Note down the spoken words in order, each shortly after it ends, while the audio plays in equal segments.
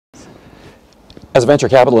As a venture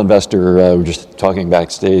capital investor, we're just talking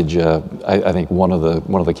backstage. I think one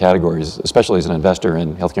of the categories, especially as an investor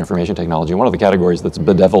in healthcare information technology, one of the categories that's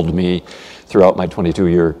bedeviled me throughout my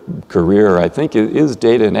 22-year career, I think, is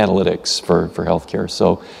data and analytics for healthcare.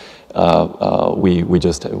 So I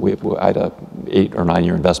had a 8 or 9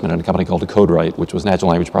 year investment in a company called CodeWrite, which was natural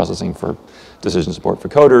language processing for decision support for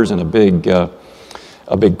coders, and a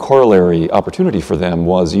big corollary opportunity for them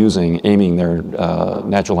was aiming their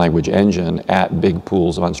natural language engine at big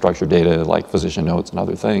pools of unstructured data like physician notes and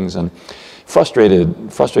other things, and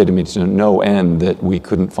frustrated me to no end that we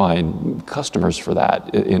couldn't find customers for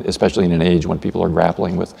that, especially in an age when people are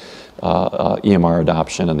grappling with EMR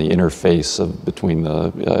adoption and the interface between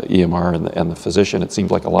the EMR and the physician. It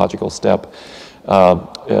seemed like a logical step.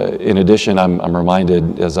 In addition, I'm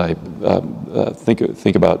reminded as I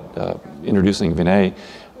think about introducing Vinay,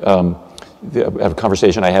 a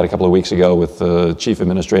conversation I had a couple of weeks ago with the chief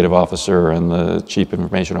administrative officer and the chief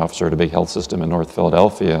information officer at a big health system in North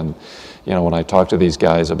Philadelphia. And when I talked to these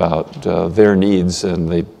guys about their needs, and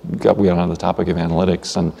we got on the topic of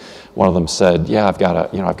analytics, and one of them said, "Yeah, I've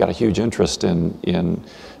got a huge interest in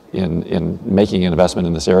making an investment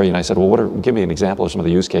in this area." And I said, "Well, give me an example of some of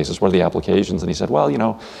the use cases. What are the applications?" And he said, "Well,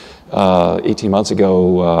 18 months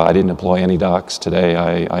ago, I didn't employ any docs. Today,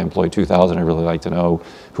 I employ 2,000. I really like to know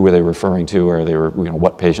who are they referring to, or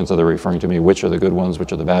what patients are they referring to me, which are the good ones,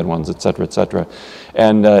 which are the bad ones, et cetera, et cetera."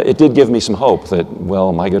 And it did give me some hope that,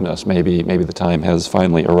 well, my goodness, maybe the time has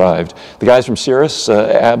finally arrived. The guys from Kyruus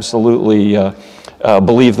absolutely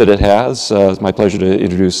believe that it has. It's my pleasure to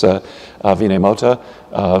introduce Vinay Mohta,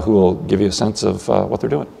 who will give you a sense of what they're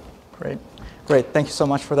doing. Great. Thank you so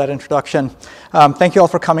much for that introduction. Thank you all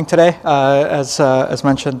for coming today. As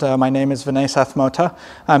mentioned, my name is Vinay Seth Mohta.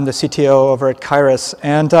 I'm the CTO over at Kyruus.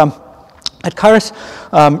 And at Kyruus,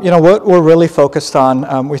 what we're really focused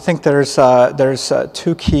on, we think there's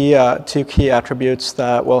two key attributes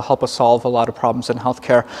that will help us solve a lot of problems in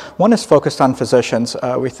healthcare. One is focused on physicians.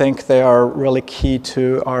 We think they are really key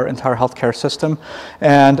to our entire healthcare system,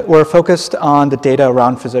 and we're focused on the data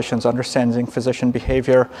around physicians, understanding physician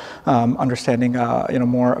behavior, understanding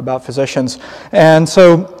more about physicians, and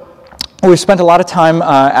so we've spent a lot of time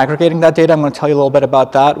aggregating that data. I'm going to tell you a little bit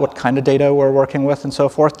about that, what kind of data we're working with and so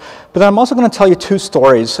forth. But then I'm also going to tell you two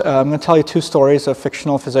stories. I'm going to tell you two stories of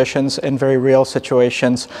fictional physicians in very real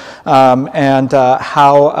situations, and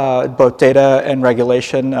how both data and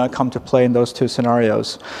regulation come to play in those two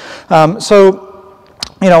scenarios.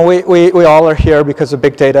 We all are here because of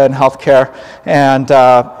big data in healthcare, and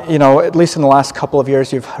at least in the last couple of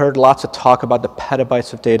years, you've heard lots of talk about the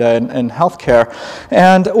petabytes of data in healthcare.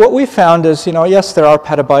 And what we found is, yes, there are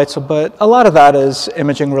petabytes, but a lot of that is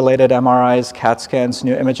imaging-related MRIs, CAT scans,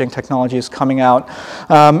 new imaging technologies coming out,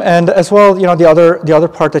 and as well, the other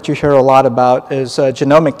part that you hear a lot about is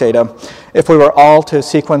genomic data. If we were all to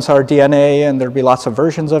sequence our DNA, and there'd be lots of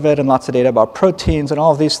versions of it, and lots of data about proteins and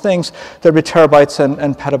all of these things, there'd be terabytes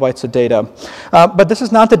and petabytes of data. But this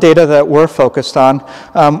is not the data that we're focused on.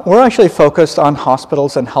 We're actually focused on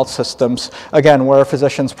hospitals and health systems, again, where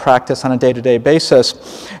physicians practice on a day-to-day basis.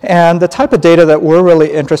 And the type of data that we're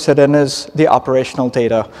really interested in is the operational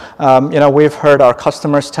data. We've heard our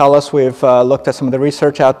customers tell us, we've looked at some of the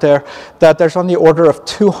research out there, that there's on the order of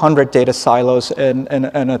 200 data silos in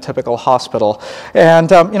a typical hospital. And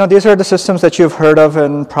these are the systems that you've heard of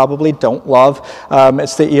and probably don't love.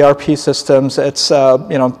 It's the ERP systems. It's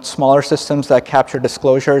smaller systems that capture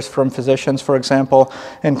disclosures from physicians, for example,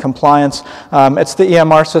 in compliance. It's the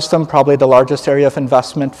EMR system, probably the largest area of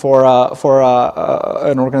investment for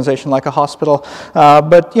an organization like a hospital.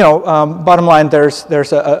 But bottom line,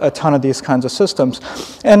 there's a ton of these kinds of systems.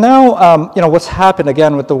 And now, what's happened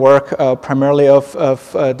again with the work primarily of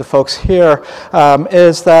the folks here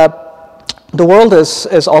is that the world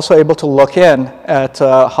is also able to look in at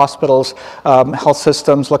hospitals, health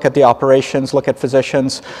systems, look at the operations, look at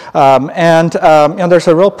physicians, and there's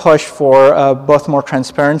a real push for both more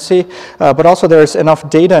transparency, but also there's enough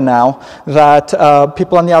data now that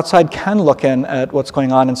people on the outside can look in at what's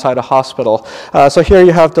going on inside a hospital. So here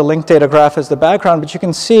you have the linked data graph as the background, but you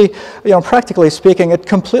can see, practically speaking, it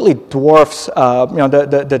completely dwarfs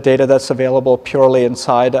the data that's available purely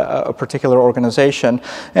inside a particular organization,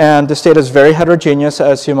 and this data is very heterogeneous,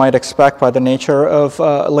 as you might expect by the nature of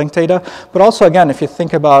linked data. But also, again, if you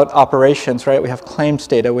think about operations, right, we have claims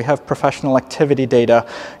data, we have professional activity data,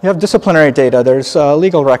 you have disciplinary data, there's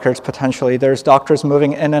legal records potentially, there's doctors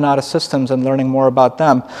moving in and out of systems and learning more about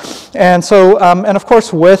them. And so, and of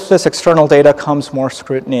course, with this external data comes more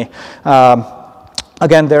scrutiny.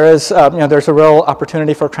 Again, there's a real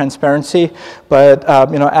opportunity for transparency, but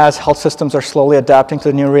as health systems are slowly adapting to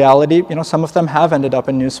the new reality, some of them have ended up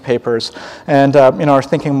in newspapers, and are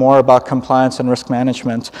thinking more about compliance and risk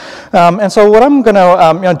management. And so, what I'm going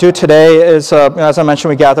to do today is, as I mentioned,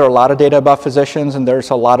 we gather a lot of data about physicians, and there's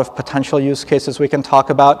a lot of potential use cases we can talk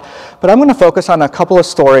about. But I'm going to focus on a couple of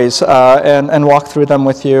stories and walk through them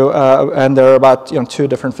with you, and they're about 2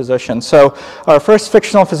 different physicians. So, our first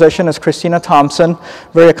fictional physician is Christina Thompson.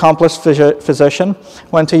 Very accomplished physician,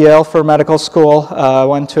 went to Yale for medical school,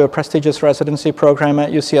 went to a prestigious residency program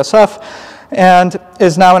at UCSF, and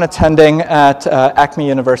is now an attending at Acme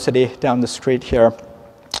University down the street here.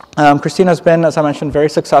 Christina's been, as I mentioned, very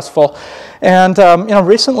successful, and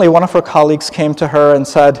recently one of her colleagues came to her and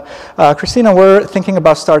said, Christina, we're thinking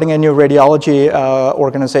about starting a new radiology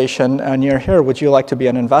organization near here. Would you like to be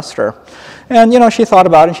an investor? And she thought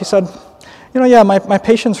about it, and she said, yeah, my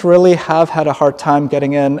patients really have had a hard time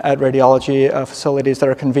getting in at radiology facilities that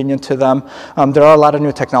are convenient to them. There are a lot of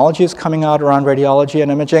new technologies coming out around radiology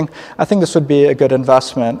and imaging. I think this would be a good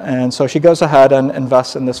investment. And so she goes ahead and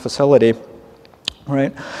invests in this facility.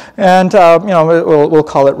 Right, and we'll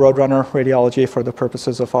call it Roadrunner Radiology for the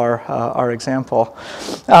purposes of our example.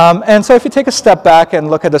 And so if you take a step back and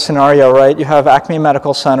look at the scenario, right, you have Acme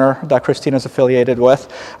Medical Center that Christina's affiliated with.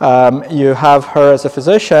 You have her as a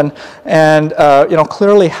physician, and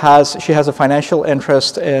clearly she has a financial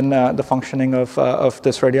interest in the functioning of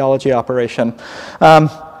this radiology operation.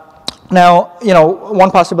 Now,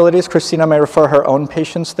 one possibility is Christina may refer her own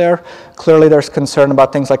patients there. Clearly, there's concern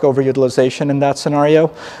about things like overutilization in that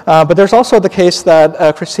scenario. But there's also the case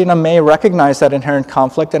that Christina may recognize that inherent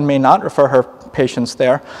conflict and may not refer her patients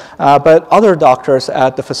there, but other doctors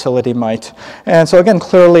at the facility might. And so again,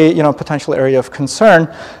 clearly, potential area of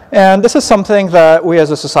concern. And this is something that we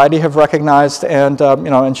as a society have recognized and,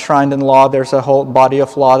 enshrined in law. There's a whole body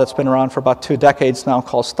of law that's been around for about 2 decades now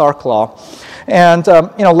called Stark Law. And,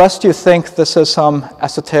 lest you think this is some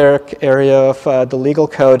esoteric area of the legal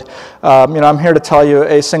code, I'm here to tell you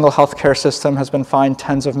a single healthcare system has been fined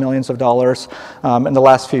tens of millions of dollars in the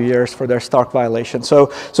last few years for their Stark violation.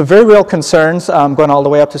 So very real concerns going all the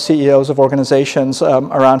way up to CEOs of organizations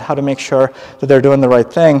around how to make sure that they're doing the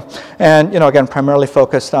right thing. And, again, primarily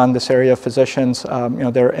focused on this area of physicians,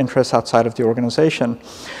 their interests outside of the organization.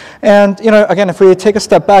 And, again, if we take a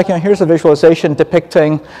step back, here's a visualization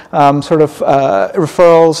depicting sort of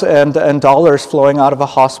referrals and dollars flowing out of a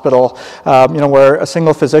hospital, where a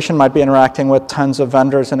single physician might be interacting with tons of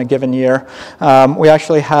vendors in a given year. We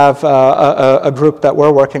actually have a group that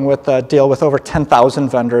we're working with that deal with over 10,000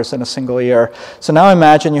 vendors in a single year. So now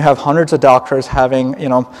imagine you have hundreds of doctors having,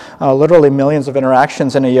 literally millions of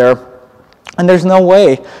interactions in a year. And there's no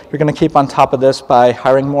way you're going to keep on top of this by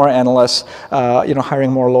hiring more analysts,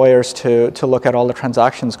 hiring more lawyers to look at all the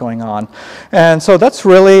transactions going on. And so that's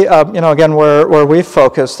really, again, where we've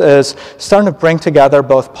focused is starting to bring together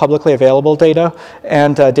both publicly available data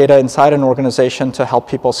and data inside an organization to help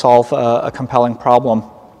people solve a compelling problem.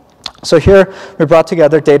 So here we brought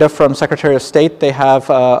together data from Secretary of State. They have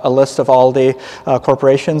a list of all the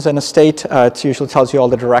corporations in a state. It usually tells you all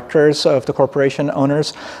the directors of the corporation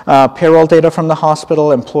owners. Payroll data from the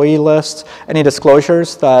hospital, employee lists, any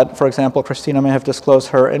disclosures that, for example, Christina may have disclosed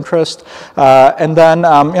her interest. And then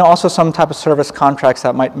also some type of service contracts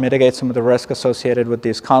that might mitigate some of the risk associated with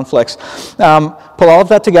these conflicts. Pull all of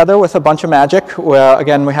that together with a bunch of magic, where,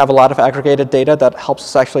 again, we have a lot of aggregated data that helps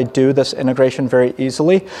us actually do this integration very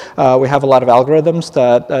easily. We have a lot of algorithms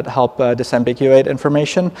that help disambiguate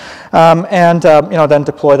information, and then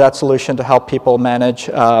deploy that solution to help people manage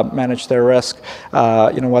their risk,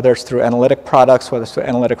 whether it's through analytic products, whether it's through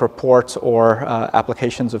analytic reports, or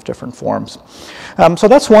applications of different forms. So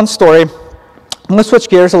that's one story. I'm going to switch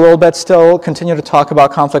gears a little bit, still continue to talk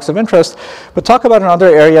about conflicts of interest, but talk about another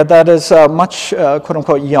area that is much,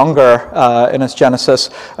 quote-unquote, younger in its genesis,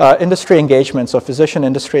 industry engagement, so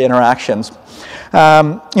physician-industry interactions.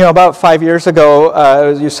 About 5 years ago,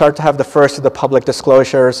 you start to have the first of the public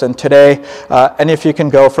disclosures, and today, any of you can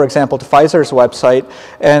go, for example, to Pfizer's website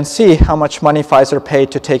and see how much money Pfizer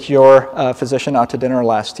paid to take your physician out to dinner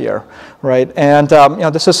last year, right? And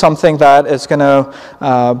this is something that is going to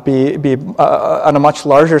be on a much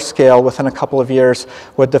larger scale within a couple of years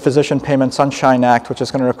with the Physician Payment Sunshine Act, which is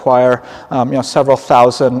going to require several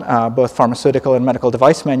thousand both pharmaceutical and medical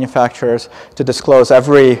device manufacturers to disclose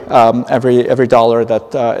every dollar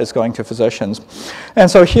that is going to physicians. And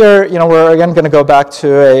so here, we're again going to go back to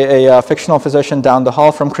a fictional physician down the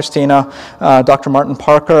hall from Christina, Dr. Martin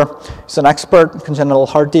Parker. He's an expert in congenital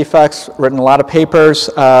heart defects, written a lot of papers,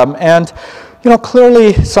 and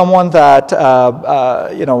clearly someone that,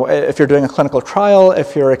 if you're doing a clinical trial,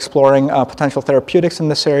 if you're exploring potential therapeutics in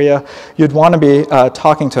this area, you'd want to be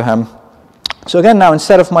talking to him. So again, now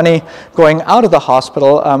instead of money going out of the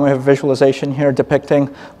hospital, we have a visualization here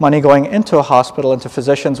depicting money going into a hospital, into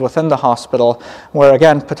physicians within the hospital, where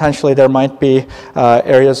again, potentially there might be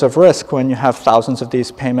areas of risk when you have thousands of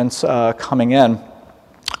these payments coming in.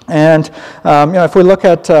 And if we look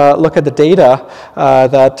at the data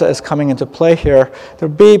that is coming into play here,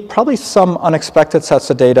 there'll be probably some unexpected sets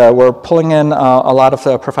of data. We're pulling in a lot of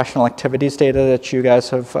the professional activities data that you guys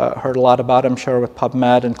have heard a lot about, I'm sure, with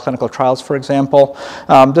PubMed and clinical trials, for example.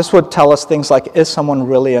 This would tell us things like, is someone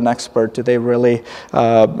really an expert? Do they really,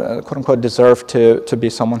 quote unquote, deserve to be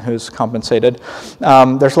someone who's compensated?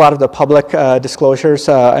 There's a lot of the public disclosures.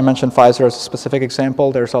 I mentioned Pfizer as a specific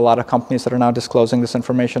example. There's a lot of companies that are now disclosing this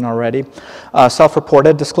information already.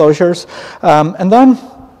 Self-reported disclosures. And then,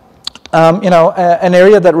 an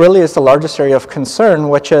area that really is the largest area of concern,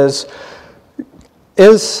 which is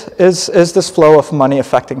this flow of money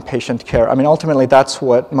affecting patient care? I mean, ultimately, that's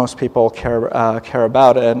what most people care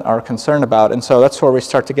about and are concerned about. And so that's where we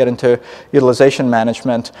start to get into utilization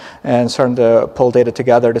management and starting to pull data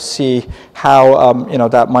together to see how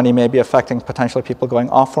that money may be affecting potentially people going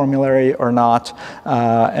off formulary or not,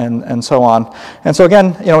 and so on. And so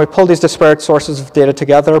again, we pull these disparate sources of data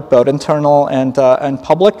together, both internal and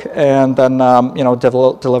public, and then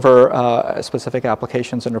deliver specific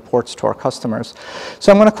applications and reports to our customers.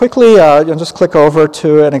 So I'm going to quickly just click over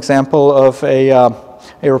to an example of a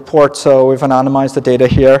report. So we've anonymized the data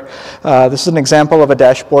here. This is an example of a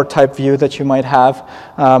dashboard type view that you might have.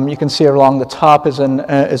 You can see along the top is an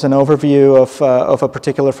overview of a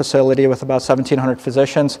particular facility with about 1,700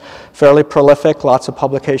 physicians, fairly prolific, lots of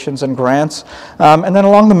publications and grants. And then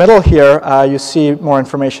along the middle here, you see more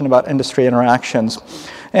information about industry interactions.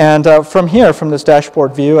 And from here, from this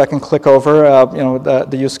dashboard view, I can click over,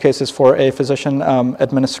 the use cases for a physician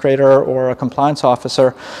administrator or a compliance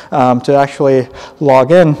officer to actually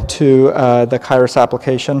log in to the Kyruus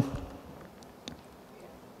application.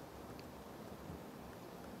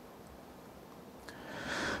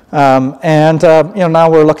 Now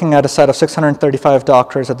we're looking at a set of 635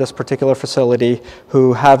 doctors at this particular facility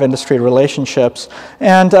who have industry relationships.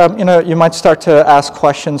 And you might start to ask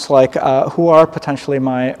questions like, who are potentially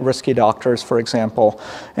my risky doctors, for example?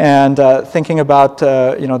 And thinking about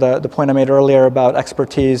the point I made earlier about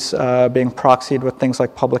expertise being proxied with things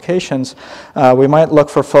like publications, we might look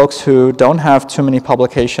for folks who don't have too many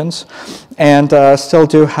publications and still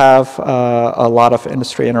do have a lot of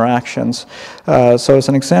industry interactions. So as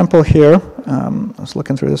an example here, I was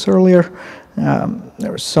looking through this earlier,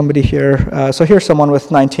 there was somebody here. So here's someone with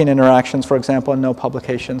 19 interactions, for example, and no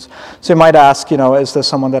publications. So you might ask, is this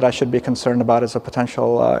someone that I should be concerned about as a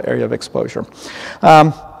potential area of exposure?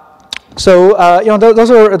 Those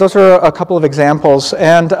are a couple of examples.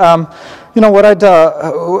 And what I'd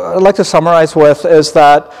like to summarize with is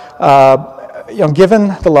that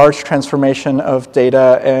given the large transformation of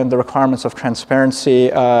data and the requirements of transparency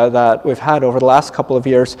that we've had over the last couple of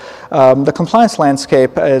years, the compliance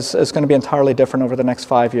landscape is going to be entirely different over the next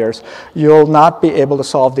 5 years. You'll not be able to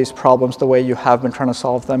solve these problems the way you have been trying to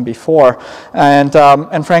solve them before. And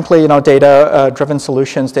frankly, data-driven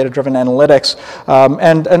solutions, data-driven analytics,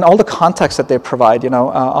 and all the context that they provide,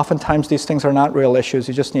 oftentimes these things are not real issues.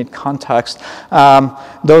 You just need context.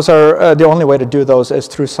 Those are the only way to do those is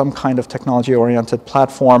through some kind of technology-oriented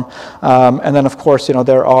platform. And then, of course,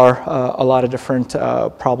 there are a lot of different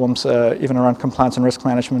problems, even around compliance and risk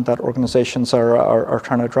management, that organizations are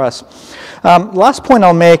trying to address. Last point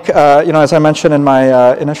I'll make, as I mentioned in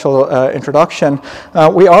my initial introduction,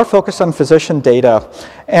 we are focused on physician data.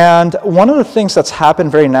 And one of the things that's happened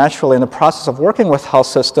very naturally in the process of working with health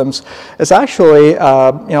systems is actually,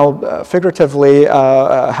 figuratively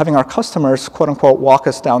having our customers, quote unquote, walk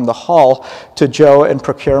us down the hall to Joe in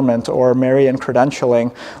procurement or Mary in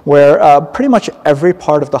credentialing, where pretty much every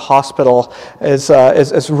part of the hospital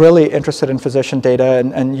is really interested in physician data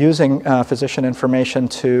and using physician information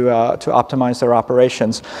to optimize their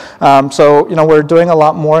operations. We're doing a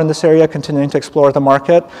lot more in this area, continuing to explore the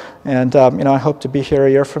market. And I hope to be here a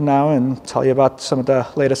year from now and tell you about some of the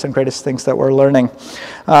latest and greatest things that we're learning.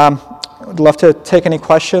 I'd love to take any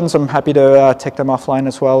questions. I'm happy to take them offline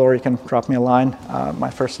as well, or you can drop me a line.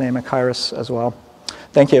 My first name at Kyruus as well.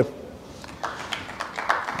 Thank you.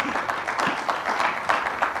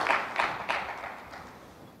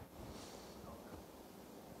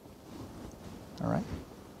 All right.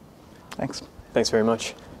 Thanks. Thanks very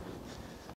much.